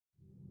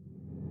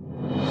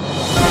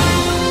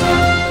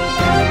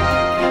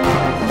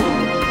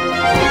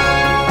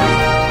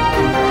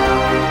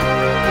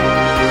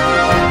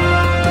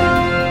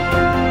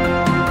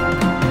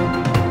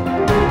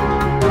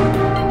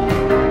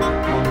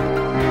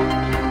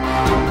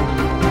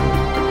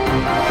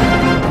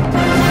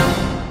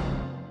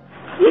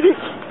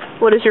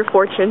What is your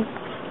fortune?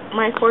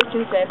 My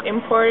fortune says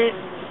important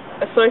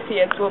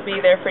associates will be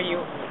there for you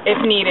if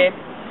needed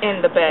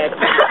in the bed.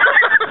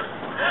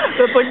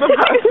 That's like the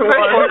best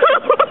one.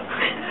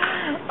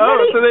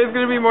 Oh, so there's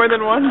gonna be more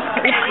than one.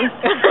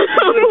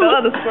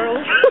 The squirrel.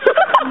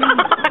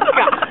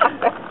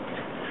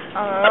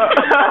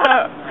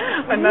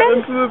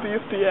 Another to the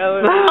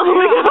bestiality. Oh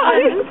my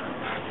god.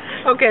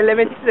 Okay, let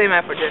me say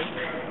my fortune.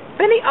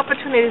 Many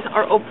opportunities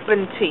are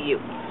open to you.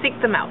 Seek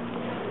them out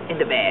in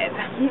the bed.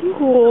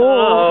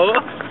 Oh.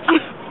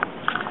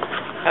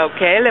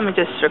 Okay, let me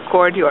just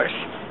record yours.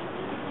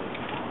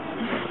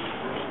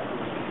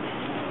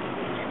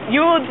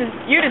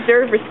 You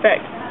deserve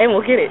respect, and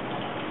we'll get it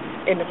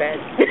in the bed.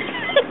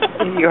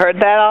 You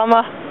heard that,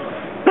 Alma?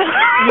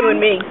 You and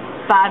me,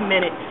 5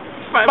 minutes.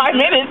 5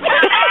 minutes.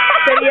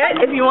 So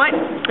yet, if you want,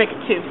 make it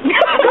 2.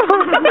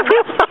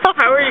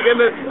 How are you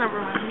gonna? Never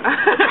mind.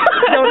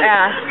 Don't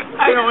ask.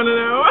 I don't want to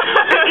know.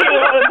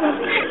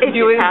 If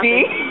you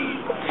USB.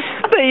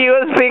 The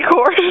USB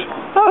cord.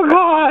 Oh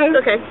God.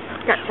 Okay,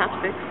 got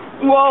chopsticks.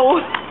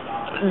 Whoa.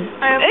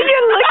 And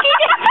you're looking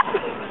at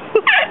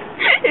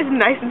It's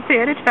nice and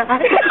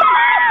sanitized.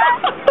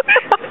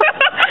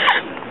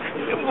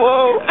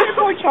 Whoa.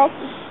 More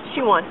chopsticks.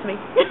 She wants me.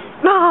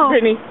 No.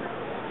 Brittany.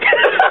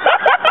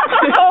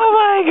 Oh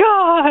my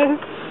God.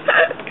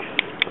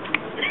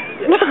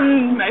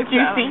 Nice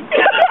Juicy.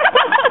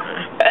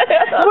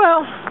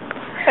 Well,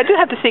 I do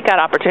have to seek out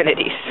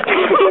opportunities.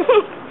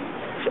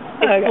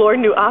 Explore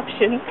new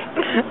options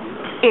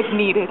if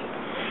needed.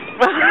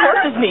 Of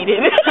course, it's needed.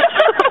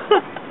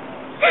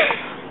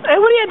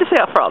 And what do you have to say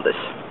for all this?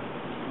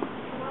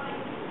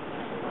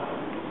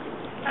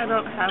 I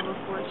don't have a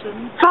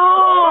fortune.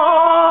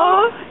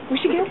 Oh, We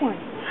should get one.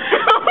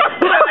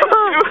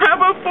 You have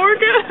a fork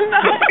and a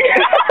knife.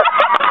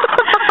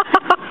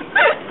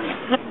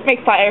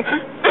 Make fire.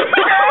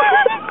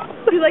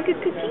 You like a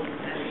cookie?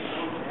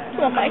 You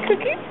want my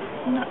cookie?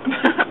 No.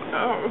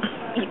 Oh.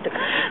 Eat the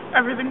cookie.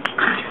 Everything's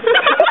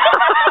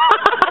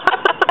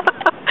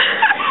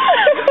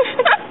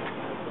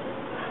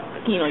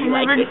You know you We're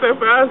like moving it. so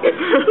fast.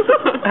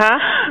 Huh?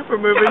 We're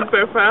moving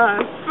so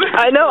fast.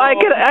 I know. I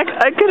could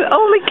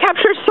only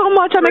capture so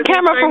much on the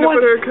camera for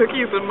one. Put her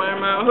cookies in my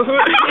mouth.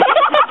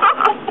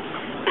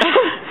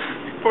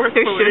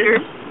 Forcefully. There's sugar.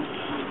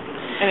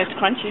 And it's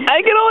crunchy.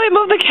 I can only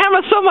move the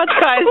camera so much,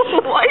 guys.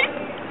 What?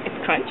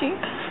 It's crunchy.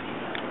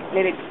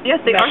 Let it.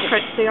 Yes, they are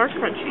crunchy. They are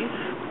crunchy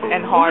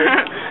and hard.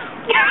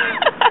 She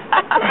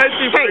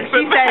Hey,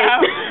 she said it.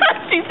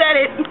 She said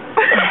it.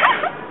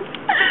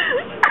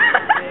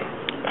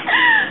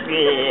 Oh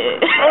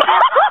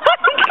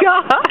my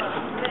God.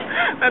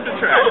 That's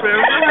attractive.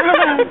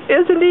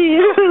 Isn't he?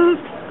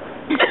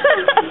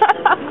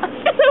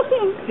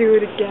 Do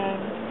it again.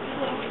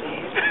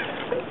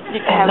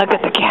 And look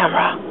at the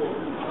camera.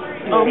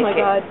 Oh my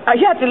God.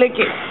 You have to lick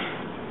it.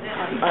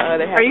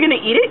 Are you gonna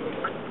eat it?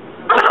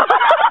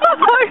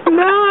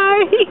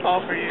 Nice.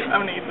 All for you.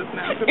 I'm gonna eat this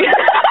now.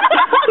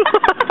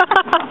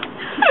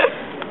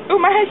 Oh,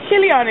 mine has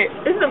chili on it.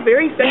 This is a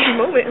very sexy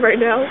moment right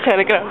now. Okay,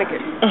 lick it up. Lick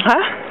it.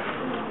 Huh?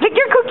 Lick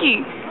your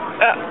cookie.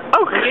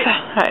 Oh,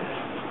 alright.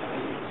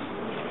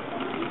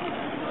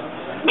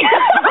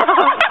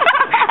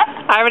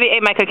 I already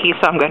ate my cookies,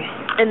 so I'm good.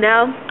 And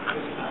now,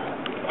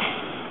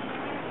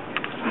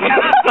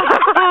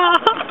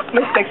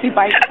 Miss Sexy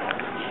Bite.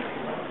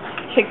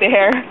 Shake the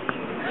hair.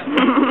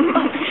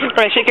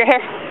 Alright, shake your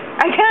hair.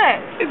 I can't.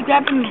 It's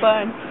grabbing the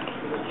bun.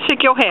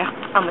 Shake your hair.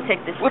 I'm gonna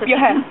take this. Whip your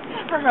hair.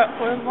 Forgot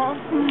for mom.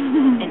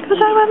 Cause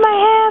I whip my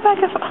hair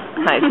back and forth.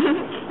 Nice.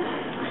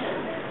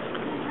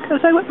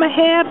 Cause I whip my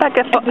hair back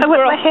and forth. I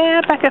whip my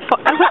hair back and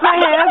forth. I whip my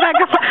hair back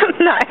and forth.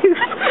 Nice.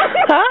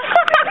 Huh?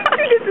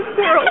 It's the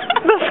squirrel.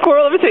 The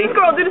squirrel, let me see.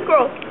 Squirrel, do the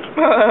squirrel.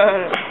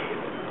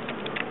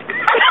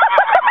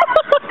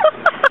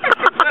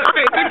 That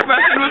face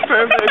expression was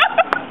perfect.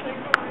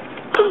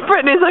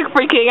 Brittany's like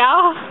freaking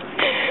out.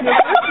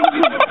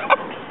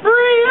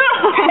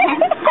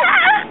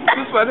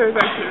 The sweater is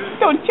actually.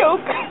 Don't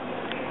choke.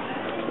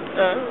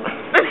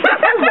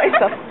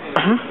 Myself.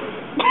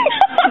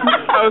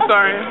 Oh,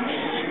 sorry.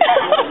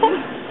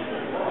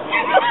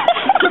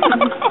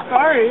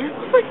 Sorry.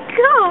 Oh my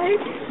God.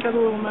 Got a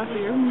little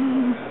messy.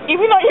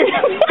 Even though you're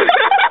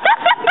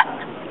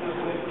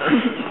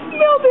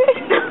smelled it.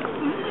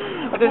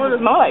 What does it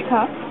smell like,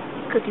 huh?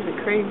 Cookies and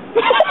cream.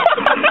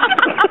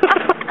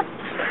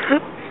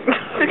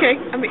 Okay,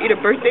 I'm gonna eat a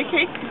birthday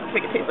cake.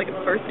 Make it taste like a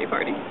birthday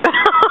party.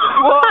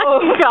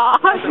 Whoa,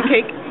 gosh. Some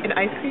cake and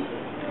ice cream.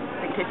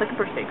 Make it taste like a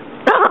birthday.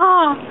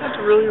 That's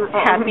really wrong.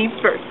 Happy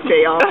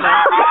birthday, all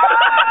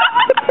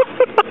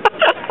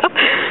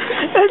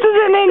This is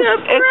an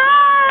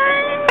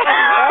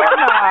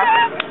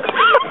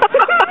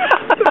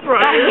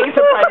Surprise!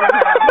 Surprise.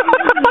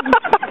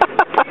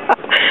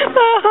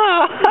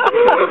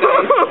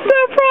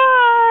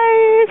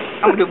 Surprise!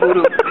 I'm gonna do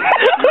voodoo.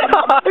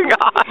 Oh,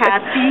 God.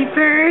 Happy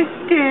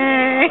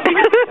birthday!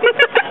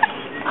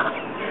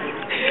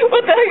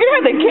 What the heck? You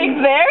have the cake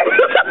there?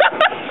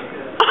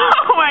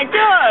 Oh my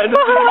God!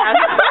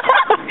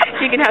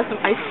 You can have some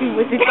ice cream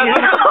with it. That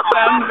doesn't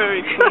sound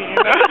very clean.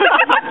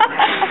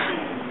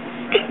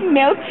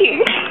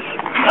 Melting.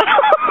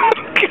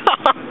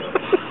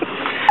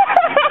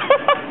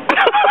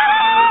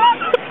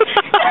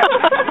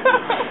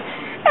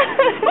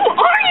 Who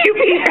are you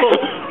people?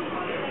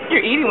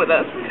 You're eating with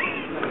us.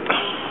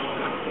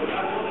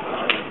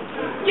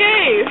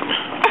 Yay!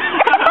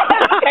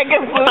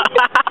 Second food.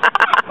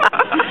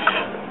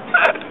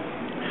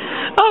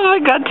 Oh my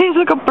god, tastes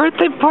like a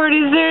birthday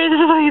party,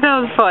 seriously,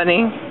 that was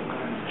funny.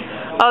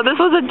 Oh, this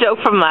was a joke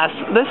from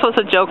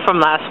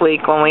last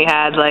week when we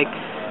had, like,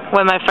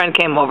 when my friend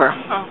came over.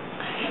 Oh.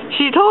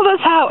 She told us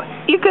how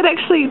you could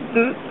actually,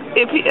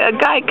 if a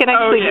guy can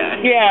actually...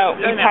 Yeah,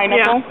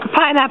 pineapple. Yeah.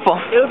 Pineapple.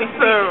 It'll be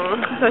so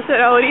I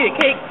said I would eat a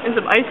cake and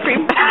some ice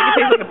cream. Make it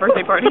taste like a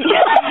birthday party.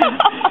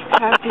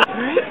 Happy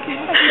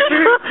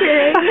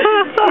birthday.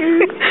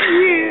 Happy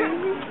birthday.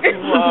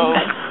 Whoa.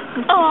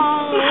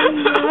 Oh,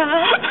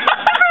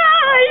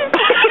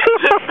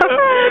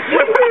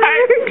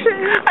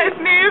 I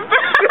sneezed.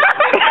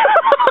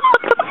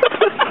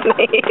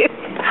 Sneeze.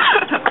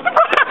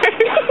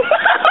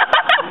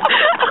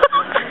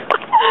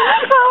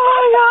 Oh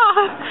my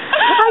god.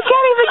 I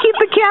can't even keep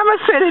the camera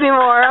straight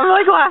anymore. I'm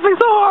like laughing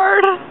so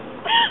hard.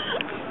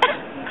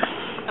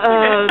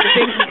 The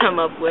things you come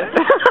up with.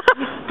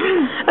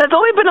 It's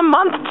only been a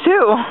month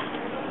too.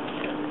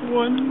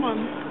 1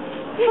 month.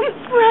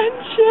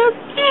 Friendship.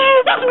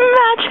 That's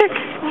magic.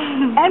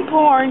 And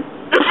porn.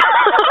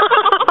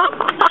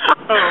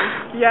 Oh,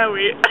 yeah,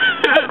 we.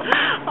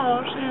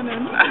 Oh,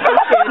 Shannon.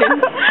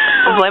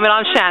 Blame it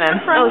on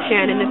Shannon. Oh,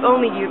 Shannon, if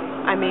only you,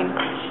 I mean,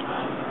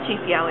 Chief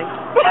Yally.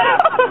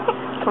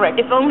 Correct.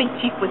 If only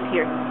Chief was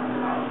here.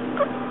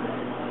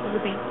 It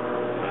would be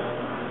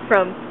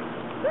from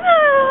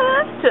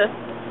to.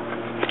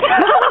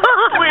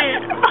 Wait.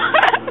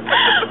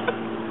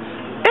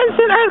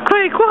 Instant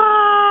earthquake.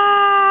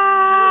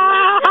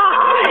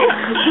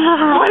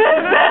 What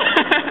is that?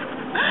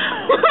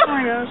 Oh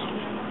my gosh.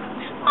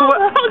 What?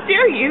 How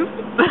dare you?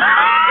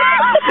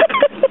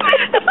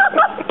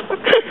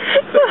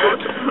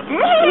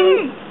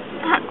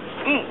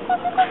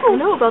 I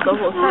know about the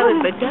whole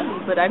silent but deadly,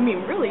 but I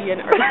mean really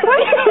an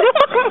earthquake.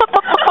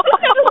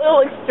 That's a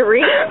little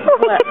extreme.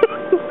 What?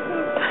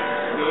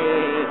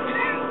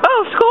 Oh,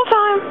 school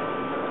time.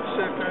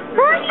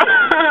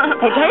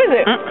 What time is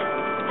it?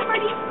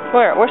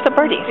 Where? Where's the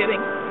birdie?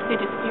 Kidding. They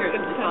just disappeared.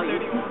 It's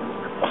 10:30.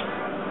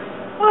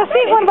 Oh, I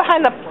see one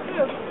behind the...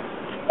 There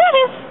it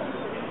is.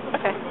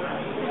 Okay.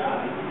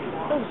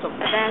 Those are some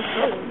fast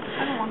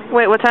moves.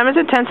 Wait, what time is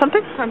it? 10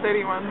 something?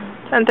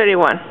 10:31.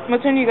 10:31. What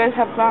time do you guys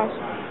have class?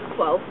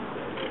 12.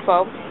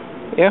 12?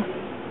 Yeah.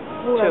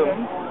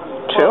 11.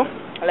 2.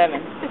 11.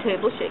 The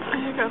table's shaking.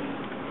 Here you go.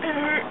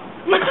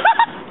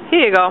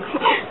 Here you go.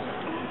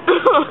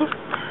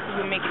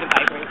 You're making it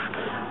vibrate.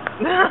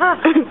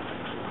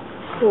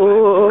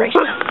 Ooh.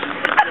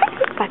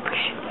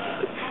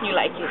 You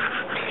like it?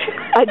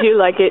 I do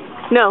like it.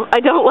 No, I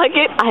don't like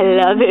it. I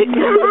love it.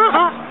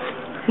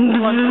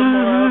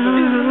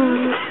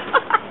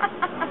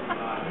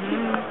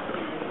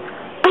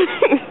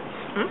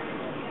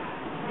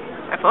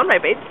 My phone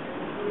vibrates.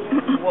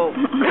 Whoa.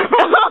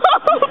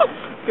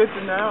 Good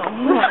to know.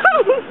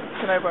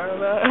 Can I borrow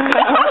that?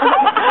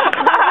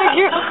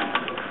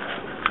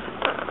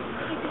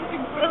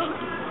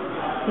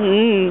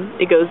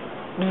 It goes.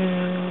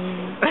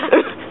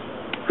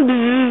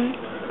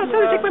 I'm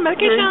trying to take my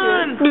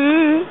medication.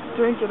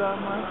 Drink it,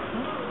 Alma.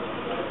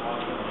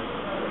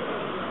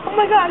 Oh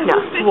my god. Now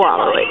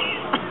swallow it.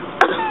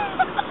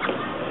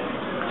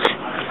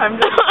 I'm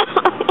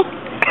just.